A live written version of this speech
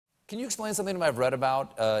Can you explain something that I've read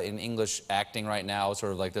about in English acting right now?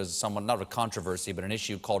 Sort of like there's somewhat, not a controversy, but an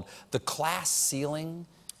issue called the class ceiling.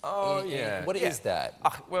 Oh, yeah. What is that?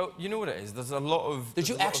 Well, you know what it is. There's a lot of... Did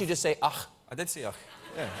you actually just say, ach? I did say ach,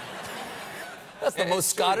 yeah. That's the most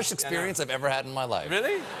Scottish experience I've ever had in my life.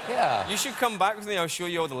 Really? Yeah. You should come back with me. I'll show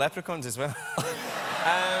you all the leprechauns as well.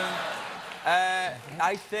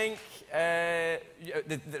 I think...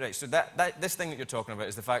 right, so this thing that you're talking about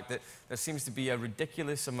is the fact that there seems to be a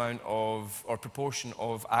ridiculous amount of, or proportion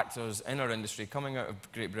of actors in our industry coming out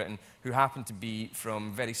of Great Britain who happen to be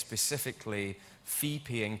from very specifically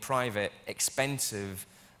fee-paying, private, expensive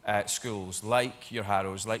schools, like your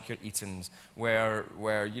Harrows, like your Eatons, where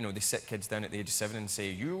you know, they sit kids down at the age of 7 and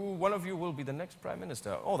say, one of you will be the next Prime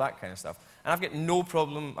Minister, all that kind of stuff. And I've got no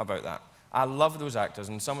problem about that. I love those actors,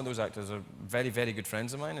 and some of those actors are very, very good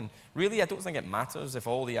friends of mine, and really I don't think it matters if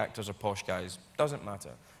all the actors are posh guys. Doesn't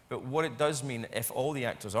matter. But what it does mean, if all the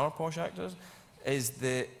actors are posh actors, is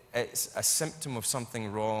that it's a symptom of something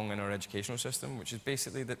wrong in our educational system, which is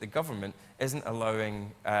basically that the government isn't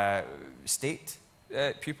allowing state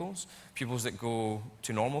pupils that go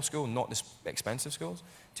to normal school, not the expensive schools,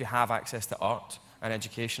 to have access to art and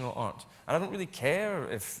educational art. And I don't really care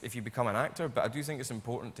if you become an actor, but I do think it's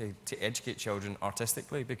important to educate children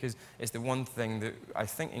artistically, because it's the one thing that I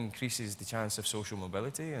think increases the chance of social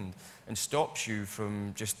mobility and stops you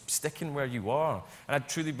from just sticking where you are. And I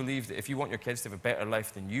truly believe that if you want your kids to have a better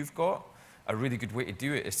life than you've got, a really good way to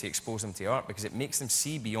do it is to expose them to art, because it makes them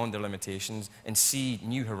see beyond their limitations and see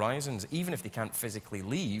new horizons, even if they can't physically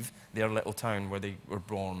leave their little town where they were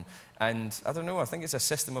born. And I don't know, I think it's a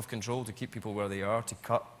system of control to keep people where they are, to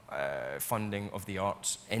cut funding of the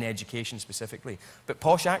arts, in education specifically. But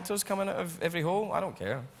posh actors coming out of every hole, I don't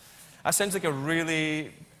care. That sounds like a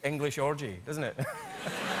really English orgy, doesn't it?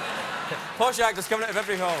 Posh actors coming out of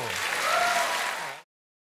every hole.